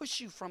to push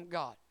you from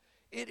God.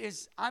 It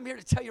is, I'm here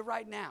to tell you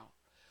right now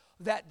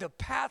that the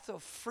path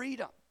of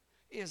freedom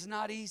is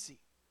not easy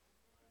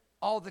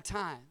all the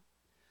time.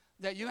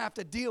 That you have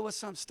to deal with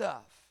some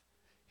stuff.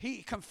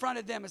 He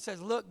confronted them and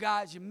says, look,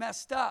 guys, you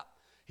messed up.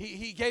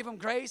 He gave them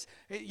grace,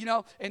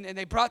 and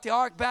they brought the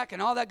ark back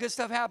and all that good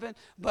stuff happened.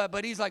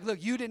 But he's like,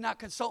 look, you did not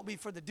consult me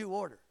for the due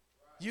order.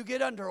 You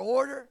get under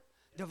order,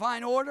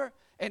 divine order,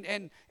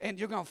 and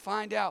you're going to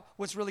find out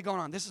what's really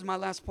going on. This is my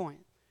last point.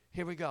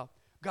 Here we go.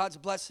 God's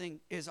blessing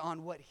is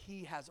on what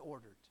he has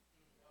ordered.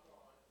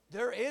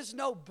 There is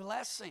no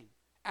blessing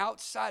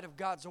outside of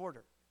God's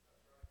order.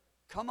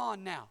 Come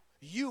on now.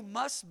 You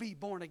must be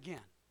born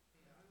again.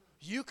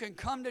 You can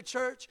come to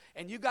church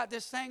and you got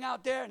this thing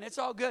out there and it's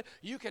all good.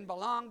 You can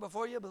belong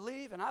before you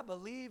believe, and I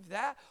believe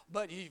that.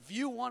 But if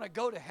you want to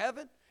go to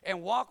heaven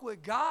and walk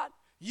with God,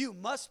 you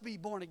must be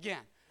born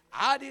again.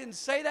 I didn't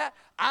say that.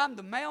 I'm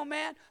the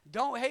mailman.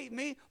 Don't hate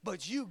me,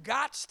 but you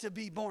got to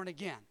be born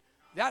again.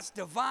 That's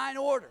divine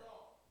order.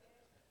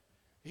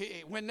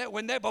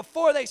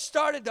 Before they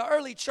started the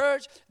early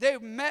church, they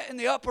met in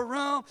the upper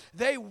room,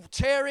 they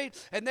tarried,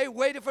 and they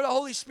waited for the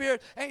Holy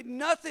Spirit. Ain't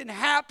nothing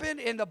happened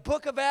in the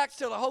book of Acts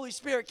till the Holy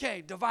Spirit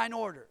came. Divine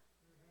order.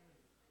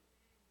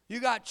 You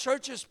got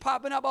churches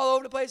popping up all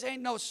over the place,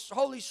 ain't no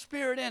Holy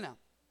Spirit in them.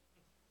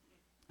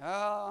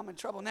 Oh, I'm in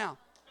trouble now.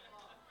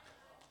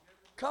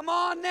 Come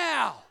on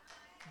now.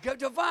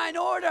 Divine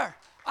order.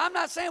 I'm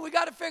not saying we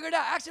got to figure it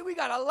out. Actually, we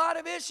got a lot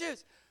of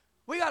issues.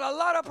 We got a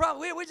lot of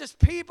problems. We're just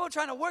people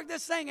trying to work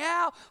this thing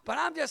out. But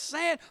I'm just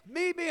saying,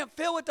 me being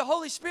filled with the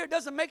Holy Spirit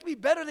doesn't make me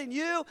better than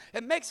you.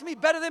 It makes me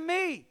better than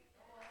me.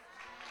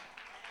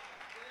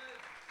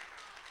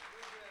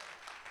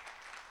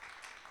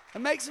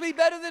 It makes me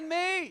better than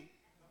me.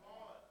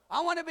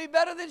 I want to be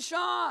better than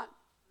Sean.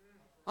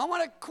 I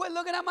want to quit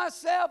looking at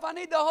myself. I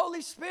need the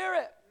Holy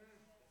Spirit.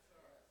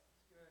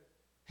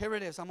 Here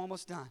it is. I'm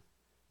almost done.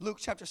 Luke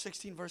chapter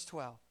 16, verse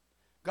 12.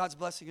 God's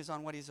blessing is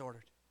on what he's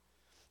ordered.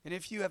 And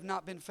if you have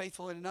not been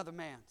faithful in another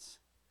man's,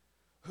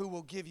 who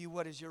will give you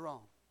what is your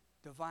own?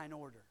 Divine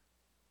order.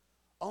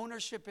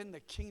 Ownership in the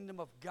kingdom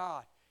of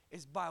God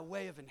is by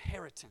way of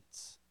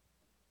inheritance.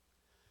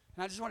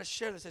 And I just want to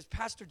share this. As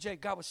Pastor Jay,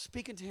 God was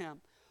speaking to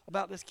him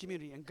about this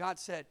community. And God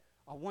said,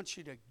 I want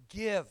you to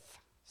give.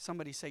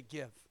 Somebody say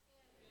give.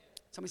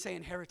 Somebody say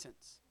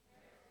inheritance.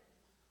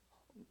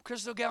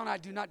 Crystal Gale and I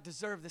do not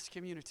deserve this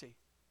community.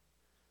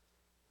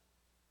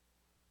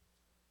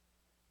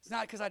 It's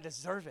not because I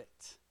deserve it.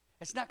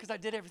 It's not because I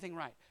did everything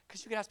right.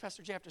 Because you could ask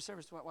Pastor Jay after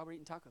service while we're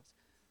eating tacos.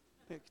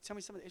 Tell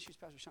me some of the issues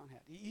Pastor Sean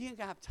had. He ain't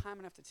going to have time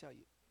enough to tell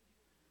you.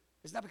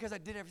 It's not because I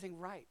did everything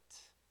right.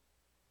 It's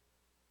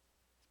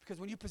because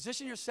when you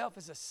position yourself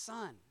as a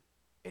son,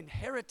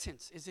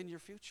 inheritance is in your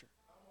future.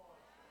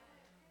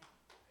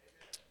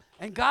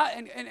 And God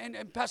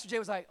and Pastor Jay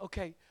was like,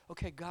 okay,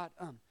 God,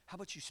 how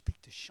about you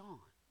speak to Sean?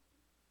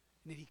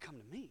 And then he come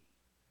to me.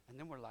 And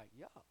then we're like,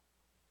 yeah.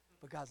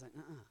 But God's like,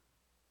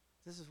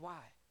 This is why.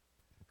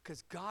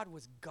 Because God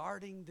was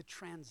guarding the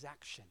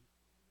transaction.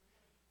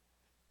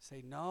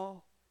 Say,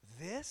 no,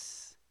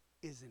 this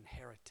is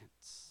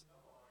inheritance.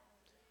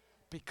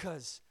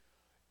 Because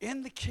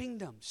in the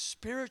kingdom,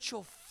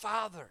 spiritual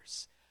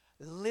fathers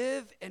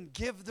live and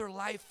give their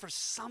life for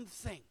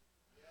something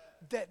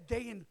that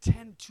they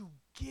intend to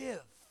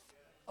give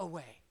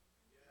away.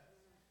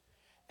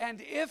 And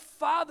if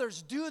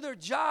fathers do their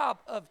job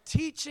of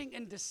teaching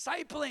and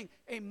discipling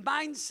a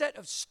mindset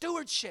of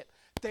stewardship,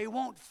 they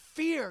won't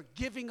fear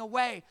giving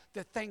away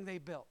the thing they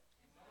built.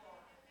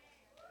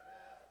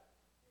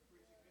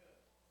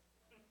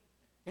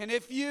 And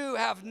if you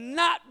have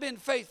not been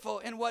faithful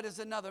in what is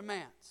another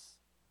man's,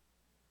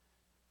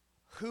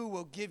 who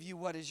will give you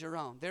what is your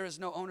own? There is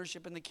no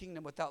ownership in the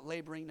kingdom without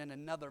laboring in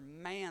another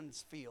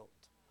man's field.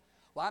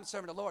 Well, I'm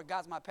serving the Lord.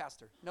 God's my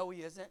pastor. No,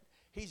 he isn't.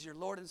 He's your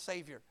Lord and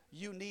Savior.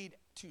 You need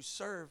to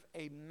serve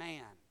a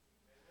man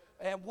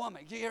and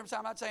woman. You hear what I'm saying?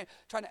 I'm not saying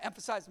trying to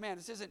emphasize man.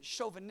 This isn't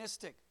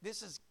chauvinistic.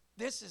 This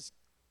is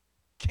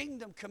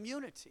kingdom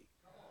community.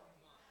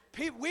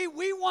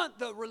 We want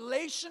the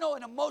relational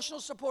and emotional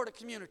support of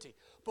community,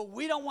 but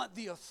we don't want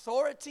the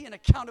authority and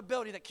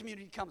accountability that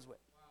community comes with.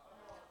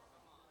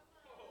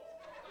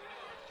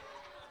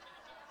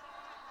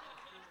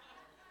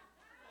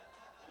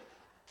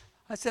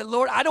 I said,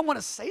 Lord, I don't want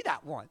to say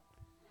that one.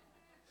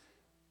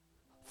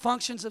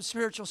 Functions of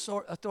spiritual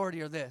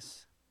authority are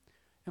this: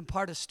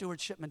 impart a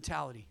stewardship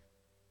mentality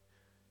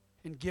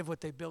and give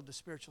what they build to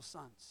spiritual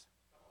sons.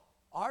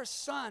 Our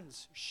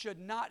sons should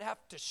not have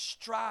to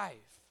strive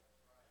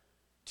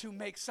to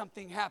make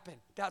something happen.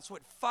 That's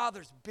what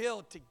fathers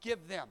build to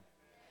give them.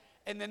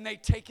 And then they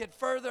take it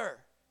further.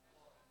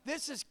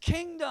 This is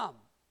kingdom.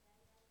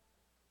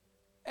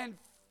 And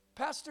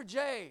Pastor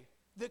Jay,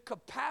 the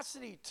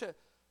capacity to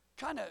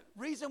kind of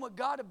reason with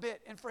God a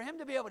bit and for him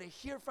to be able to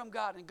hear from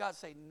God and God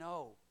say,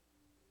 no,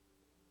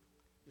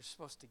 you're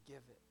supposed to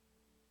give it.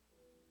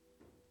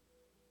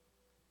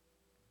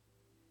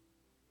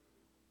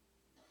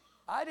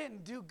 I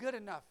didn't do good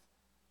enough.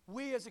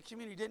 We as a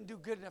community didn't do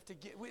good enough to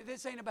get.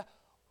 This ain't about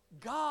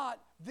God.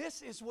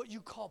 This is what you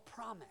call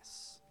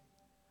promise.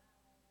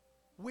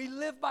 We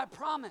live by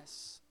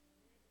promise.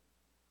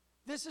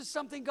 This is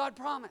something God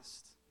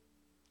promised.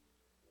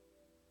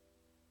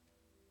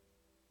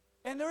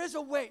 And there is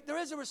a weight. There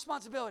is a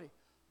responsibility.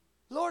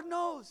 Lord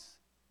knows.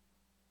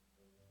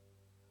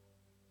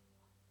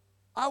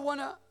 I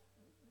want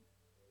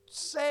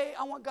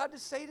God to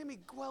say to me,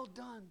 well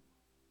done,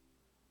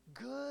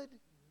 good,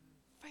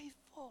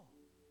 faithful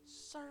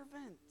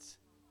servant.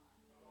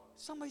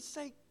 Somebody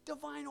say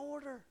divine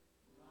order.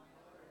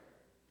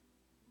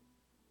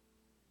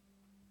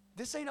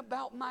 This ain't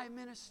about my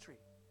ministry.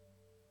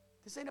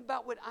 This ain't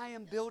about what I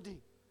am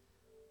building.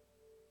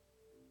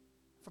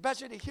 For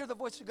Pastor to hear the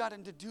voice of God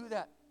and to do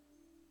that,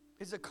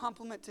 is a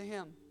compliment to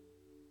him.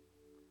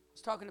 I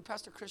was talking to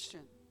Pastor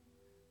Christian.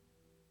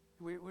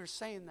 We were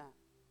saying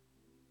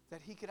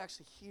that he could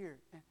actually hear.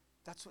 And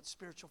that's what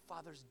spiritual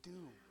fathers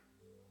do.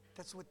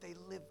 That's what they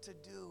live to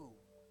do.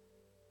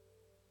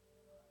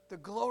 The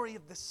glory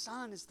of the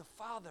Son is the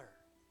Father.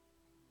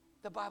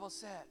 The Bible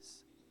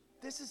says.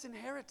 This is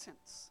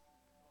inheritance.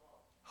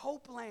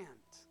 Hope land.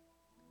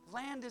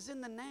 Land is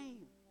in the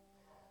name.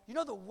 You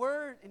know, the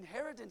word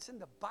inheritance in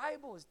the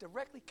Bible is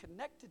directly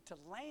connected to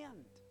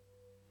land.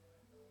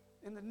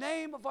 In the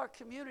name of our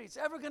community, it's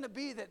ever going to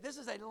be that this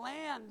is a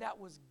land that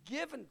was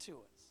given to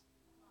us.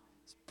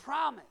 It's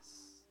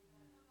promise.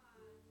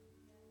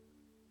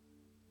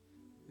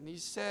 And he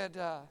said,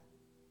 I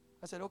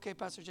said, okay,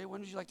 Pastor Jay, when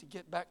would you like to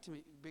get back to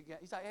me?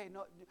 He's like, hey,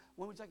 no,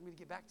 when would you like me to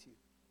get back to you?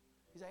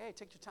 He's like, hey,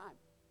 take your time.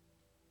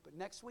 But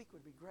next week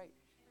would be great.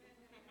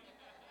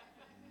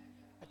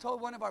 I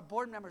told one of our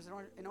board members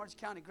in Orange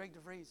County, Greg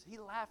DeVries, he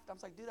laughed. I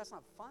was like, dude, that's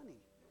not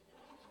funny.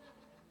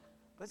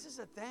 But this is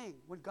the thing.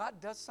 When God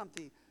does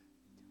something,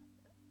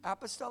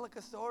 apostolic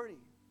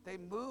authority, they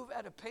move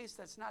at a pace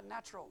that's not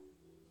natural.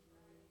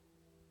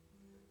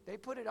 They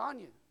put it on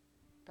you.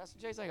 Pastor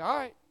Jay's like, all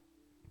right.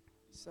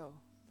 So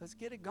let's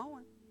get it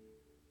going.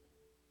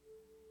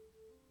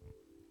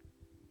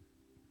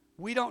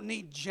 We don't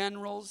need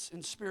generals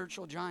and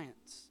spiritual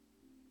giants.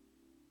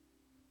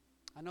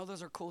 I know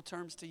those are cool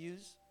terms to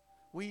use.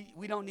 We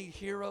don't need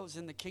heroes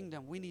in the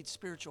kingdom. We need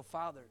spiritual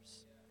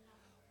fathers.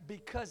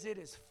 Because it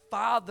is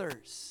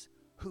fathers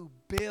who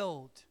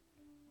build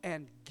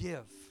and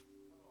give.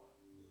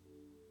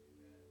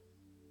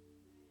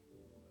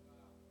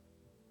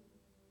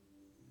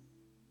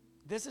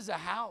 This is a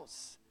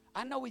house.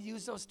 I know we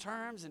use those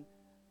terms, and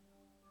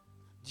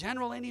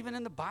general ain't even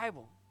in the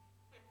Bible.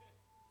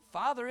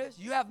 Father is.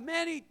 You have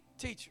many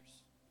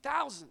teachers,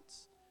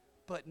 thousands,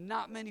 but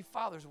not many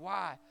fathers.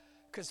 Why?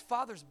 Because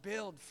fathers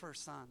build for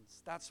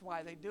sons. That's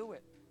why they do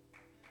it.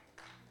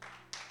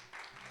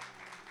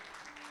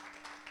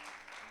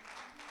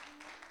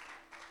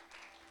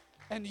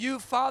 And you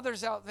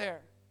fathers out there,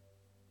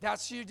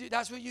 that's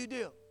what you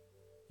do.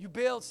 You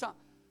build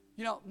something.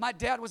 You know, my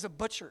dad was a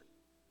butcher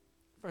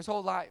for his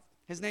whole life.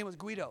 His name was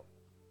Guido.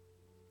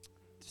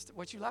 Just,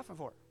 what you laughing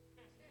for?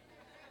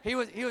 He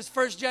was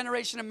first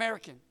generation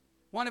American.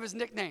 One of his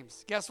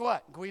nicknames, guess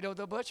what? Guido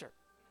the Butcher.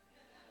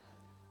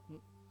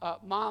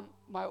 Mom,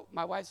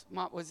 my wife's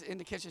mom was in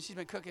the kitchen. She's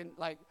been cooking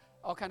like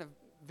all kind of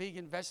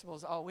vegan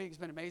vegetables all week. It's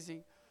been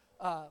amazing.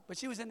 But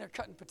she was in there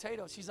cutting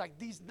potatoes. She's like,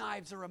 these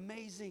knives are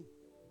amazing.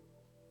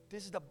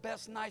 This is the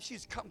best knife. She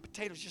was cutting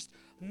potatoes, just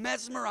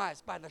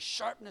mesmerized by the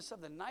sharpness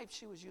of the knife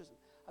she was using.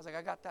 I was like,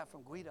 I got that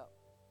from Guido.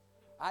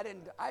 I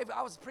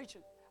was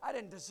preaching. I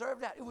didn't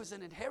deserve that. It was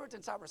an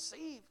inheritance I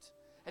received.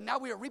 And now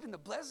we are reaping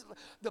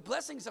the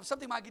blessings of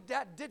something my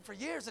dad did for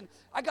years. And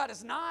I got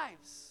his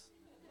knives.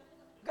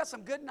 Got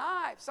some good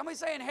knives. Somebody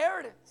say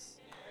inheritance.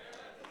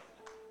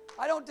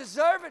 I don't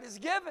deserve it. It's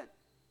given.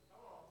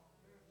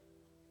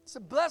 It's a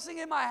blessing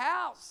in my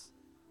house.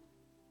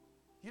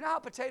 You know how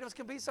potatoes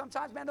can be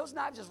sometimes? Man, those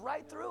knives just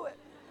right through it.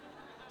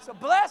 It's a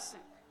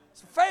blessing.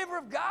 It's a favor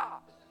of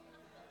God.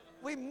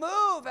 We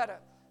move at an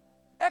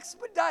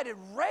expedited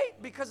rate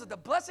because of the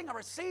blessing I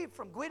received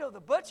from Guido the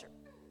Butcher.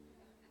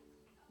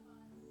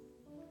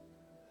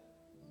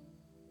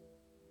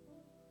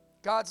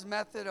 God's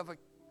method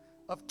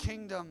of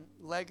kingdom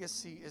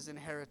legacy is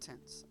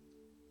inheritance.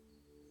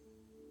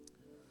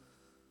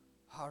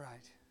 All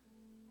right.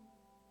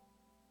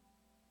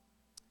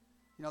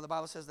 You know, the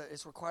Bible says that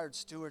it's required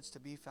stewards to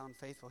be found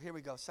faithful. Here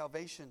we go.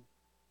 Salvation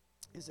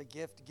is a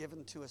gift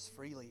given to us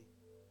freely.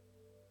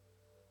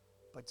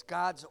 But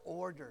God's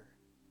order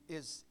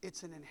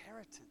it's an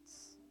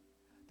inheritance.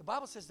 The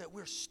Bible says that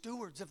we're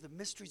stewards of the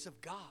mysteries of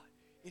God.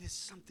 It is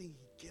something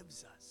He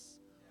gives us.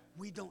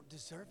 We don't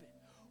deserve it.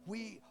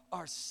 We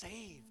are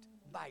saved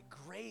by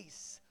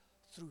grace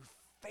through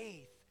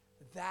faith,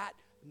 that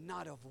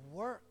not of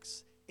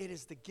works. It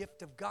is the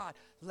gift of God,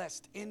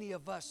 lest any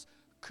of us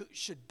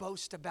should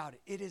boast about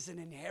it. It is an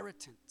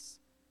inheritance.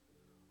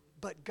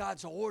 But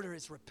God's order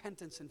is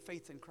repentance and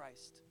faith in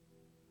Christ.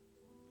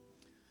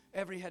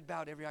 Every head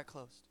bowed, every eye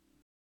closed.